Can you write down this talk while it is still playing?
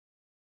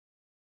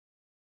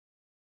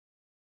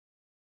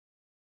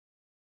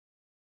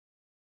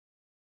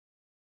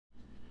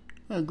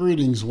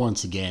Greetings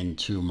once again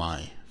to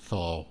my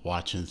fellow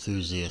watch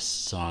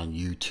enthusiasts on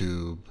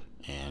YouTube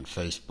and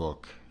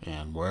Facebook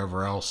and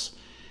wherever else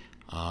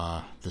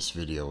this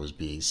video is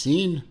being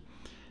seen.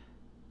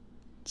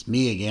 It's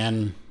me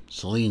again,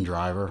 Celine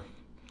Driver.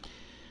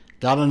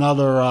 Got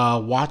another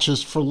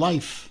Watches for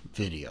Life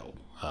video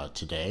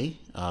today.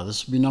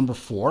 This will be number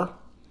 4.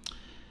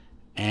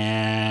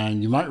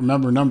 And you might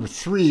remember number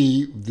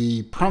 3.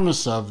 The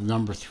premise of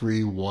number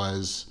 3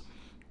 was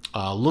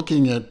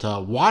looking at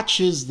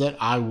watches that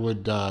I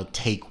would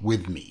take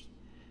with me.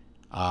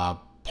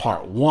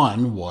 Part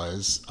 1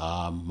 was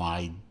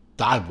my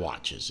dive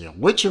watches.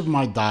 Which of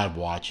my dive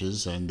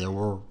watches, and there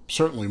were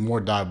certainly more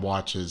dive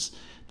watches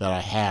that I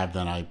have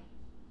than I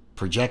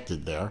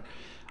projected there.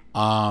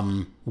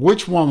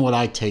 Which one would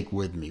I take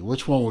with me?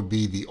 Which one would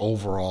be the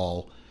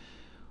overall,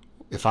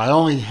 if I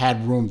only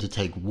had room to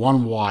take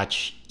one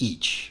watch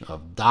each,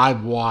 a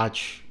dive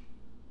watch,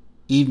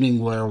 evening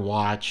wear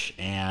watch,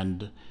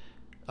 and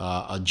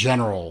a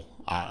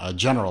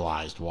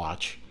generalized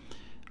watch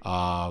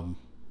on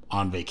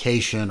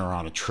vacation or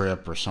on a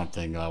trip or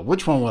something,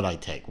 which one would I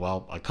take?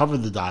 Well, I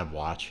covered the dive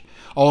watch.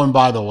 Oh, and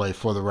by the way,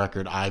 for the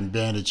record, I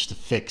managed to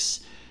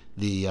fix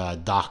the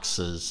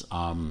Doxa's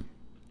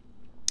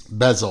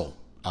bezel.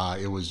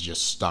 It was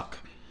just stuck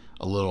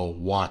a little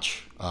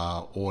watch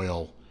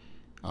oil,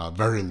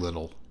 very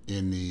little,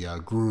 in the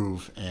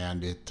groove,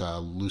 and it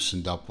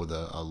loosened up with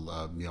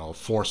a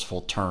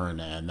forceful turn,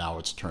 and now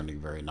it's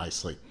turning very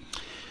nicely.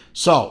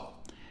 So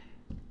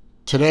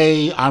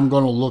today I'm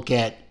going to look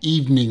at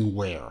evening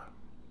wear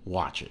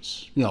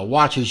watches.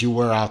 Watches you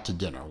wear out to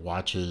dinner,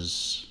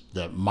 watches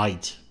that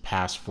might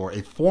pass for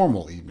a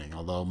formal evening,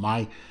 although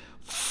my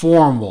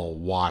formal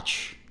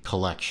watch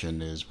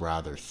collection is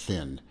rather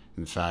thin.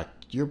 In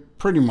fact, you're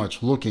pretty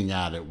much looking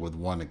at it with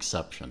one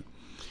exception.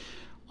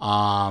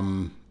 I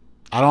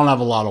don't have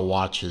a lot of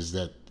watches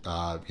that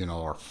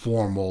are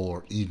formal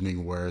or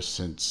evening wear,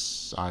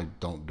 since I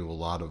don't do a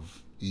lot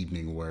of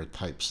evening wear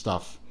type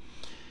stuff.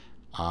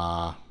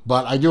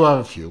 But I do have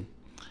a few,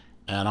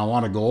 and I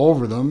want to go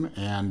over them,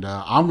 and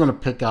I'm going to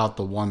pick out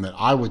the one that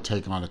I would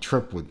take on a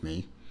trip with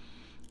me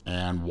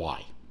and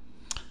why.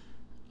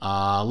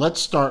 Let's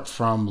start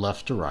from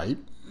left to right.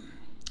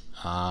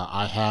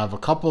 I have a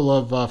couple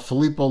of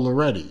Filippo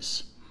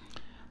Loretti's.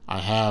 I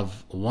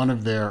have one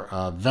of their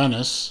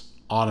Venice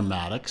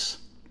automatics.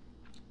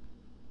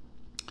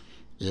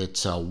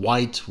 It's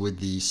white with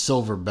the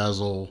silver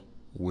bezel,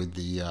 with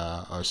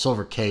the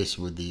silver case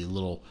with the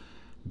little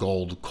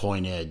gold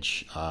coin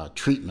edge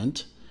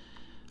treatment.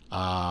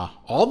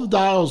 All the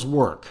dials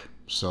work,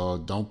 so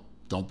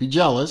don't be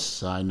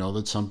jealous. I know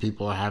that some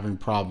people are having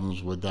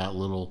problems with that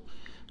little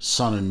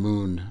sun and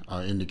moon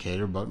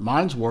indicator, but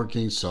mine's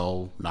working,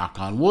 so knock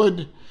on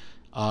wood,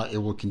 it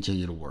will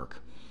continue to work.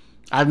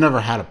 I've never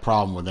had a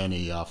problem with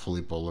any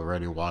Filippo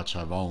Loretti watch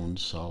I've owned,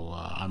 so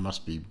I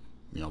must be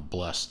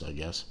blessed, I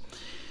guess.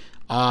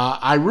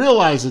 I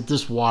realize that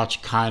this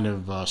watch kind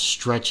of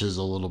stretches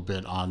a little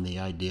bit on the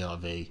idea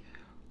of a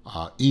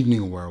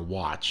evening wear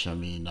watch. I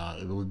mean,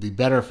 it would be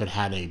better if it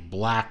had a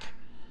black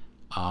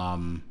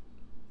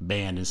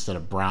band instead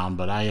of brown,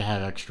 but I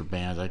have extra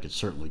bands. I could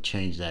certainly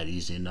change that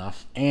easy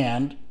enough.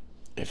 And,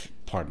 if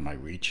pardon my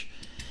reach,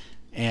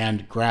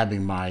 and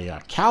grabbing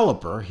my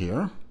caliper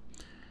here,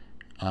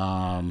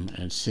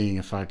 and seeing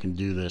if I can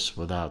do this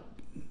without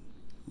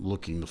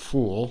looking the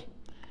fool.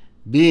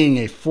 Being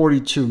a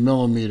 42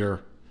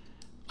 millimeter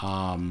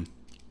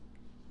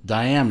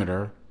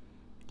diameter,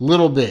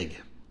 little big,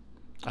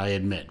 I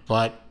admit,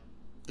 but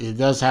it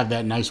does have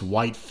that nice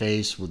white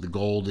face with the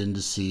gold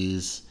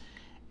indices,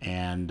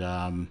 and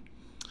the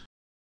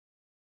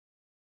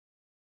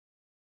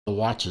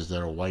watches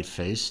that are white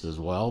faced as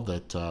well,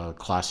 that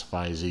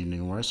classify as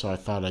evening wear. So I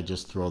thought I'd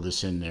just throw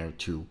this in there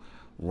to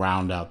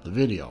round out the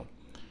video.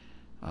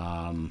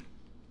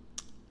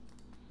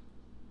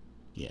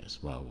 Yes,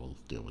 well, we'll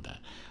deal with that.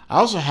 I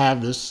also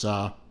have this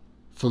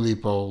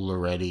Filippo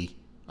Loretti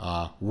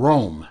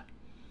Rome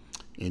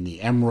in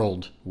the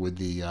emerald with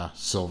the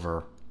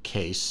silver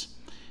case.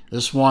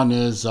 This one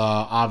is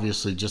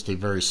obviously just a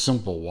very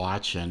simple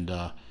watch, and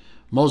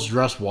most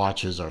dress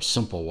watches are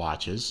simple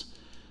watches.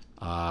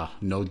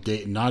 No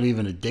date, not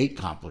even a date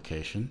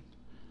complication.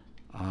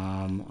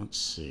 Let's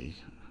see.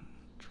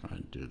 Try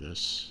and do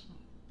this.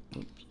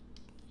 Oops.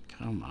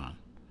 Come on.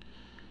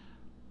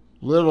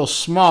 Little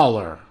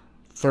smaller.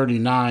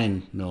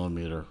 39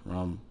 millimeter,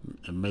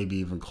 maybe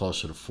even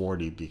closer to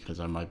 40,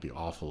 because I might be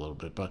off a little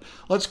bit, but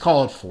let's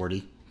call it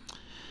 40.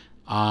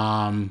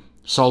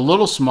 So a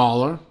little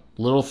smaller,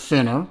 a little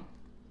thinner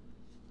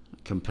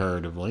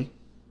comparatively.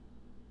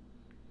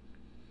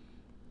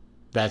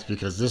 That's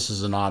because this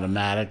is an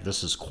automatic,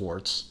 this is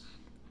quartz.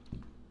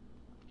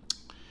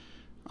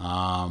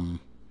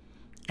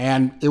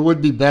 And it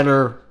would be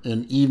better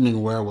in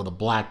evening wear with a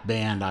black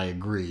band, I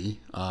agree.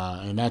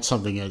 And that's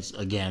something that's,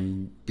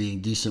 again,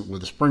 being decent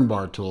with a spring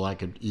bar tool, I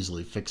could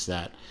easily fix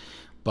that.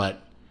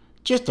 But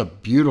just a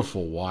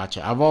beautiful watch.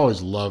 I've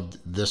always loved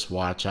this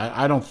watch.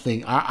 I don't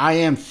think, I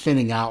am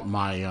thinning out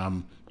my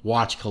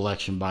watch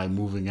collection by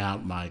moving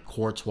out my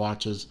quartz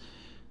watches.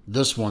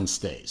 This one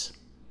stays.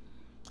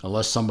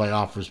 Unless somebody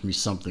offers me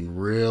something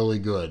really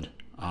good,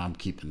 I'm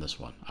keeping this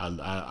one.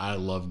 I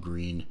love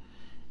green,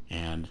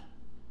 and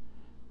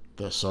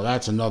so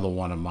that's another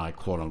one of my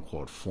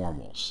quote-unquote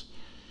formals.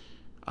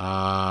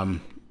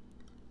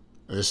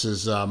 This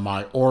is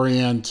my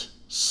Orient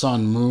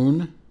Sun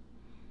Moon,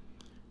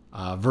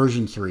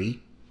 version 3,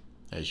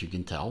 as you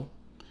can tell,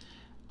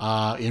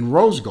 in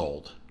rose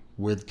gold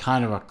with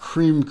kind of a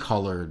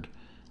cream-colored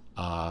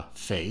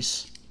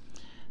face.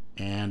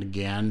 And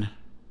again,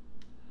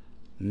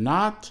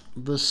 not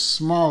the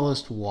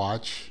smallest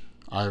watch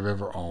I've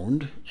ever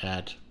owned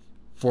at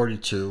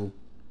 42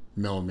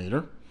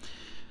 millimeter.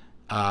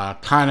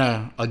 Kind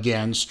of,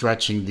 again,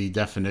 stretching the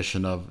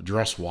definition of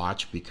dress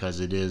watch because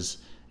it is,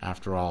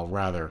 after all,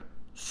 rather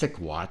thick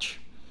watch.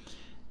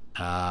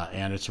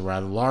 And it's a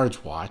rather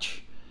large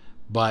watch.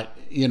 But,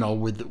 you know,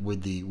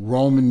 with the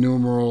Roman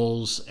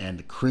numerals and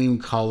the cream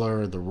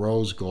color, the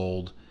rose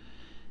gold,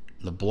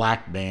 the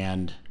black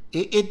band,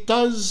 it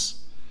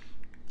does,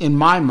 in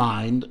my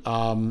mind,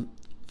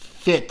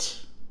 fit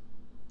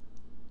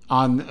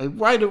on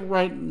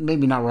right,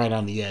 maybe not right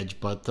on the edge,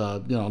 but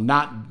you know,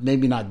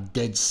 maybe not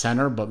dead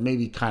center, but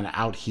maybe kind of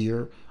out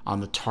here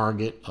on the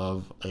target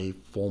of a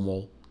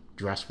formal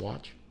dress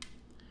watch.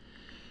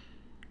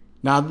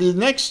 Now, the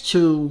next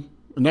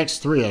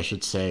three, I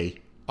should say,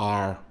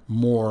 are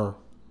more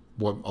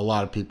what a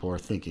lot of people are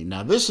thinking.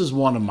 Now, this is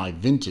one of my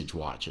vintage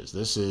watches.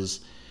 This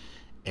is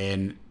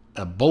a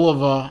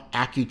Bulova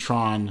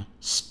Accutron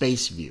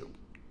Space View.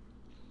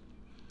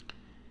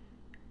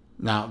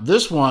 Now,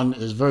 this one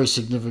is very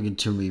significant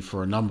to me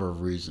for a number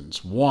of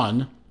reasons.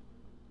 One,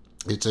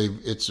 it's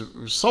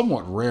a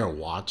somewhat rare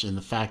watch in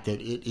the fact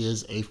that it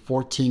is a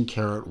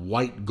 14-karat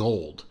white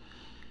gold.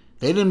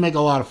 They didn't make a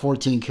lot of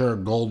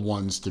 14-karat gold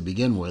ones to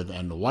begin with,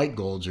 and the white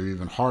golds are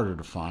even harder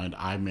to find.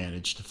 I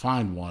managed to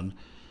find one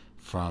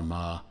from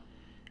a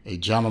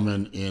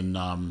gentleman in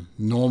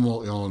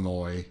Normal,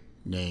 Illinois,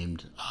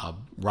 named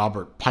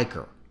Robert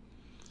Piker.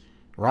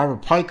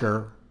 Robert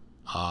Piker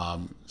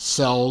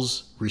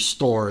sells,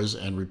 restores,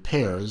 and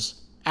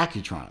repairs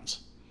Accutrons.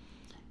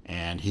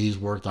 And he's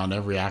worked on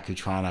every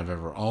Accutron I've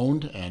ever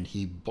owned, and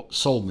he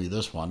sold me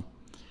this one.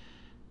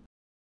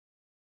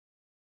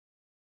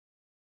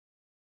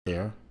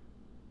 There,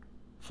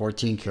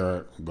 14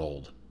 karat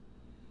gold.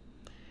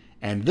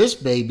 And this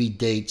baby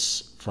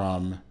dates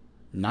from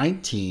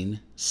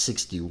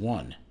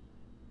 1961.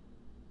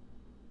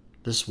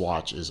 This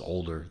watch is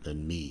older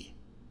than me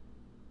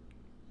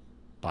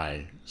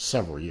by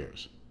several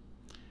years.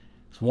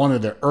 It's one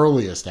of the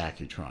earliest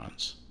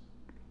Accutrons.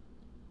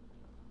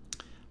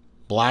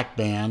 Black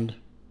band,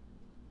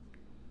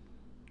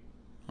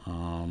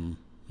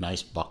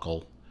 nice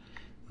buckle,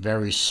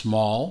 very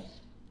small.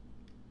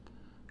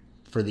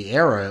 For the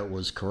era, it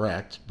was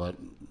correct, but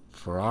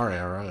for our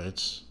era,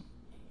 it's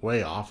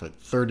way off at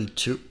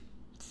 32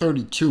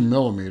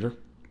 millimeter,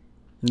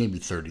 maybe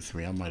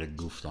 33. I might have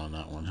goofed on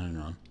that one. Hang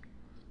on.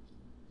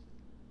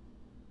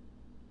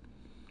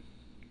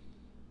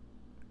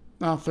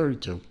 No,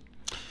 32.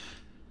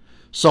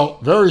 So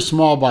very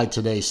small by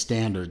today's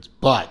standards,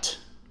 but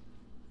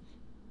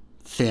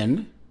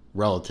thin,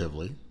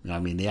 relatively. I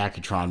mean, the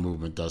Accutron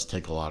movement does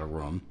take a lot of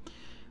room.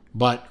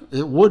 But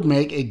it would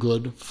make a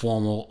good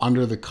formal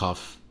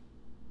under-the-cuff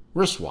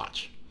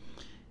wristwatch,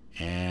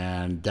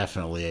 and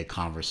definitely a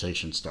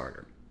conversation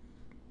starter.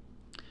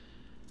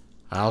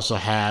 I also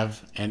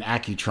have an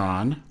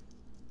Accutron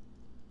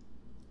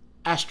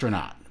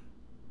Astronaut,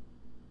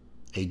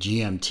 a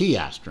GMT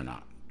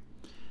Astronaut.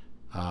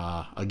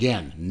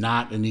 Again,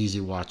 not an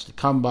easy watch to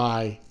come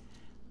by.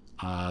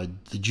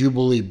 The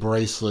Jubilee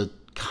bracelet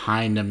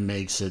kind of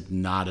makes it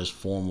not as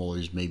formal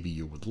as maybe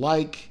you would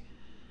like,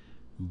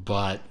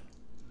 but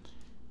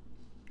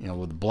you know,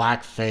 with the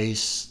black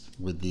face,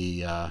 with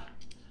the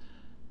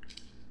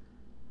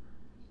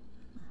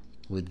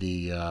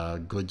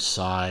good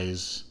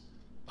size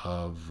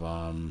of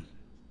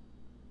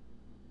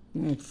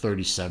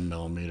 37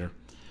 millimeter,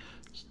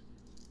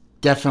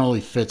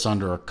 definitely fits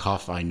under a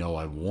cuff. I know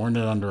I've worn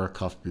it under a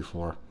cuff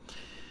before.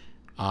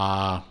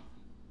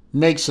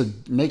 Makes a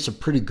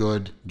pretty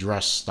good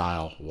dress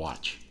style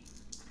watch.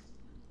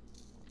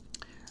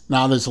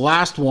 Now, this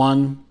last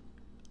one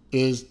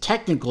is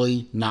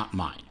technically not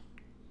mine.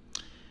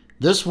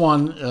 This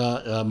one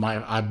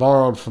I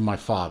borrowed from my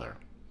father.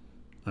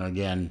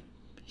 Again,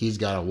 he's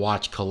got a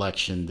watch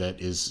collection that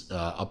is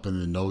up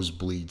in the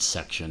nosebleed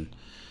section,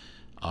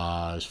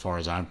 as far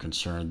as I'm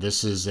concerned.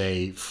 This is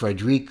a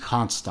Frederique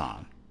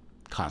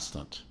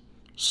Constant,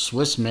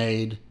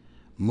 Swiss-made,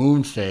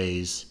 moon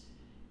phase,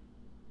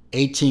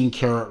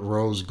 18-karat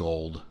rose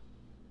gold,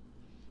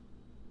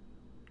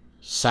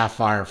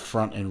 sapphire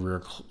front and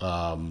rear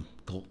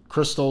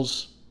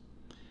crystals,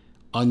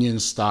 onion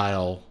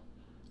style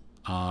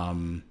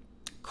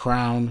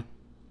crown,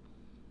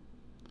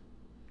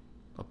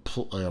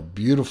 a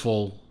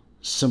beautiful,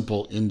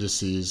 simple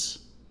indices.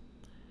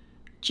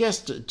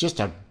 Just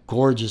a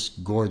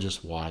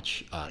gorgeous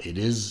watch. It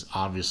is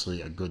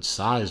obviously a good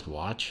sized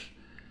watch.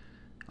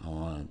 I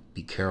want to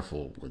be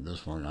careful with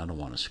this one. I don't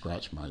want to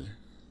scratch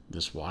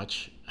this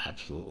watch.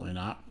 Absolutely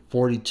not.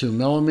 42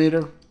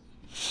 millimeter.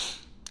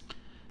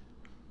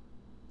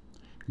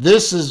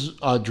 This is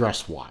a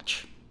dress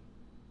watch.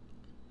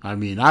 I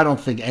mean, I don't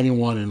think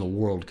anyone in the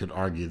world could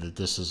argue that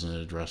this isn't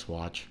a dress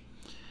watch.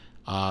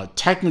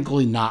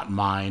 Technically not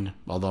mine,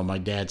 although my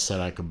dad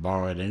said I could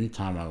borrow it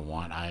anytime I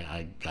want.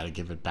 I got to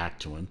give it back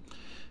to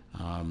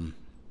him.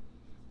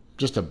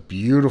 Just a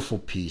beautiful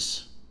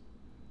piece.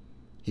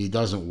 He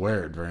doesn't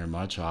wear it very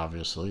much,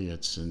 obviously.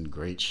 It's in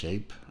great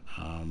shape.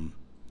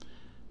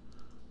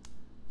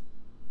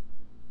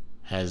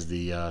 Has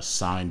the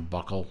signed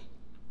buckle.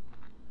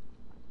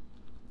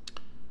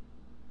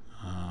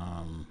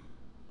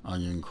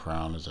 Onion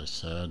crown, as I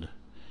said.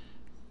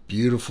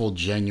 Beautiful,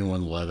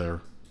 genuine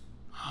leather.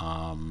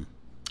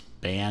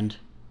 Band.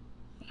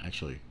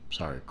 Actually,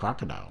 sorry,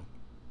 crocodile.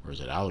 Or is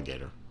it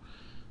alligator?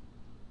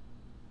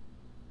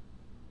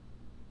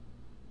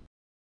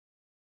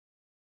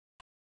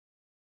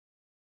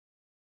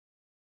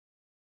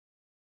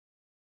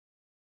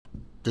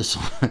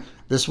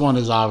 This one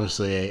is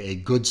obviously a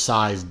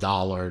good-sized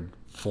dollared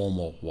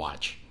formal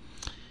watch.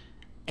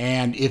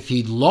 And if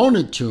he'd loan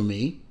it to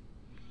me,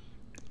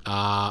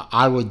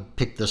 I would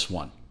pick this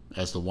one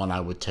as the one I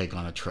would take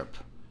on a trip.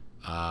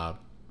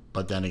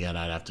 But then again,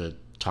 I'd have to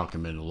talk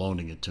him into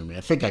loaning it to me.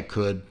 I think I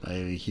could.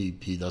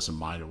 He doesn't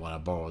mind it when I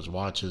borrow his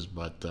watches,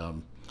 but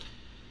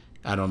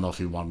I don't know if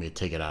he wanted me to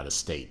take it out of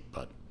state.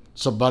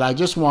 But I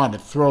just wanted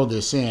to throw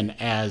this in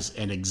as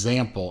an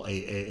example,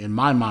 in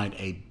my mind,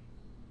 a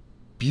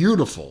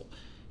beautiful,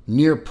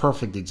 near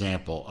perfect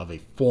example of a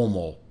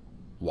formal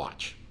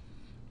watch,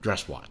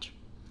 dress watch.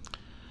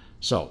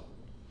 So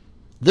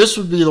this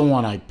would be the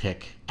one I'd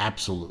pick,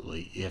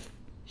 absolutely, if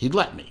he'd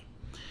let me.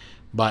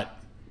 But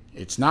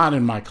it's not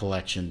in my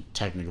collection,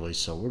 technically,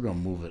 so we're going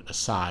to move it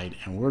aside,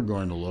 and we're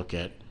going to look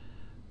at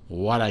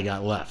what I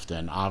got left.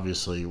 And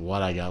obviously,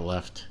 what I got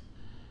left,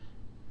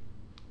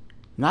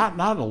 not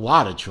a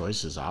lot of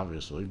choices,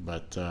 obviously,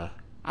 but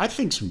I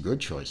think some good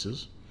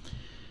choices.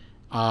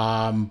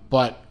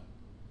 But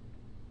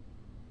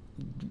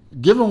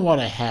given what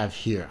I have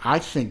here, I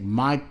think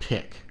my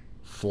pick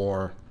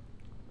for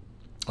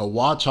a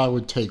watch I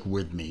would take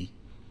with me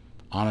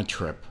on a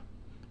trip,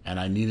 and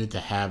I needed to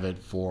have it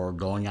for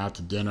going out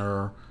to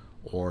dinner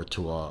or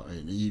to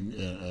an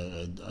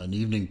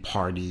evening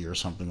party or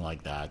something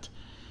like that,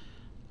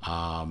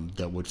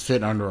 that would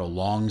fit under a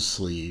long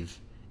sleeve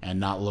and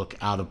not look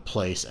out of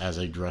place as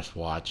a dress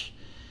watch.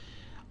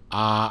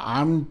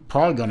 I'm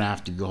probably going to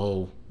have to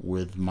go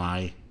with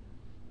my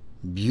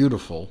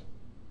beautiful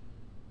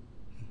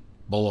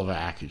Bulova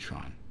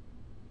Accutron.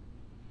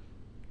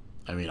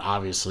 I mean,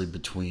 obviously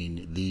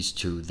between these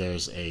two,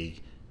 there's a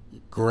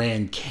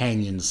Grand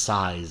Canyon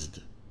size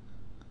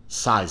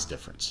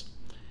difference.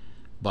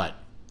 But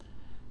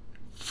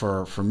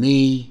for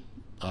me,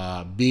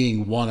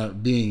 being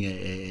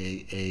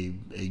a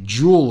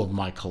jewel of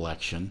my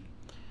collection,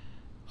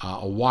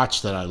 a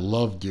watch that I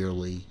love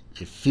dearly.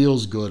 It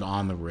feels good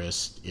on the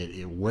wrist.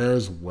 It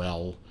wears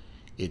well.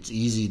 It's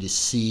easy to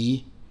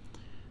see.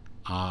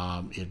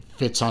 It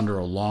fits under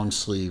a long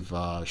sleeve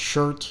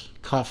shirt,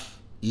 cuff,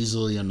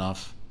 easily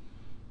enough.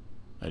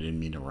 I didn't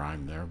mean to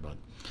rhyme there, but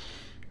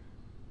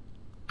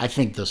I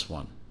think this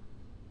one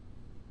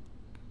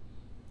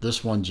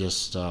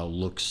just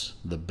looks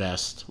the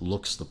best,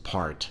 looks the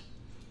part,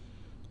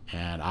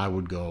 and I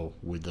would go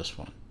with this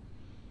one.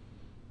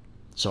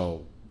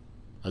 So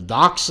a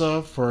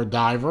Doxa for a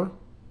diver,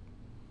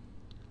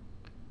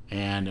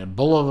 and a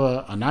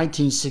Bulova, a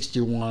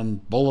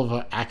 1961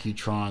 Bulova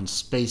Accutron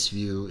Space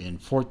View in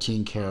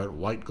 14 karat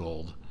white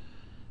gold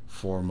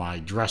for my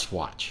dress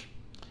watch.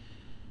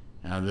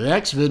 Now the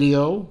next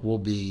video will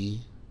be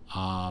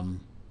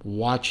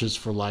Watches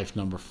for Life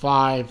number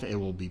 5. It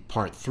will be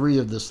part 3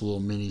 of this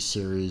little mini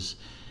series,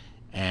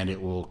 and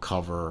it will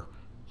cover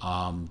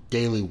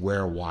daily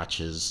wear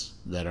watches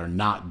that are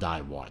not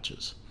dive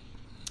watches.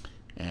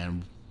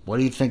 And what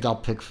do you think I'll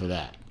pick for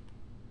that?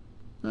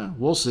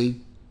 We'll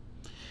see.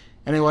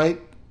 Anyway,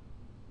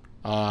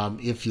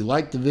 if you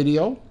liked the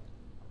video,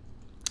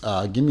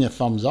 give me a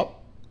thumbs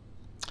up.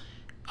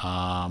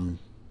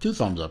 2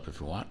 thumbs up if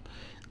you want.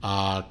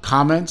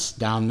 Comments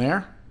down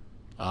there.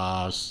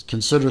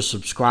 Consider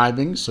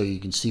subscribing so you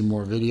can see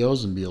more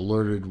videos and be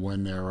alerted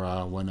when they're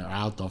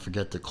out. Don't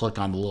forget to click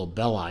on the little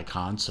bell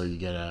icon so you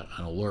get an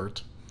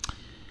alert.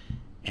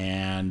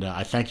 And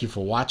I thank you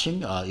for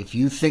watching. If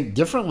you think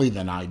differently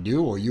than I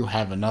do, or you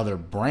have another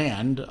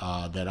brand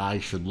that I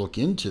should look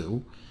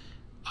into,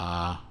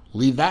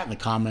 leave that in the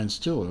comments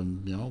too,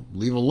 and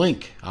leave a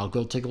link. I'll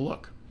go take a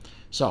look.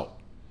 So,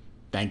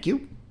 thank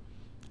you.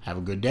 Have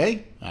a good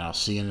day, and I'll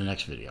see you in the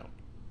next video.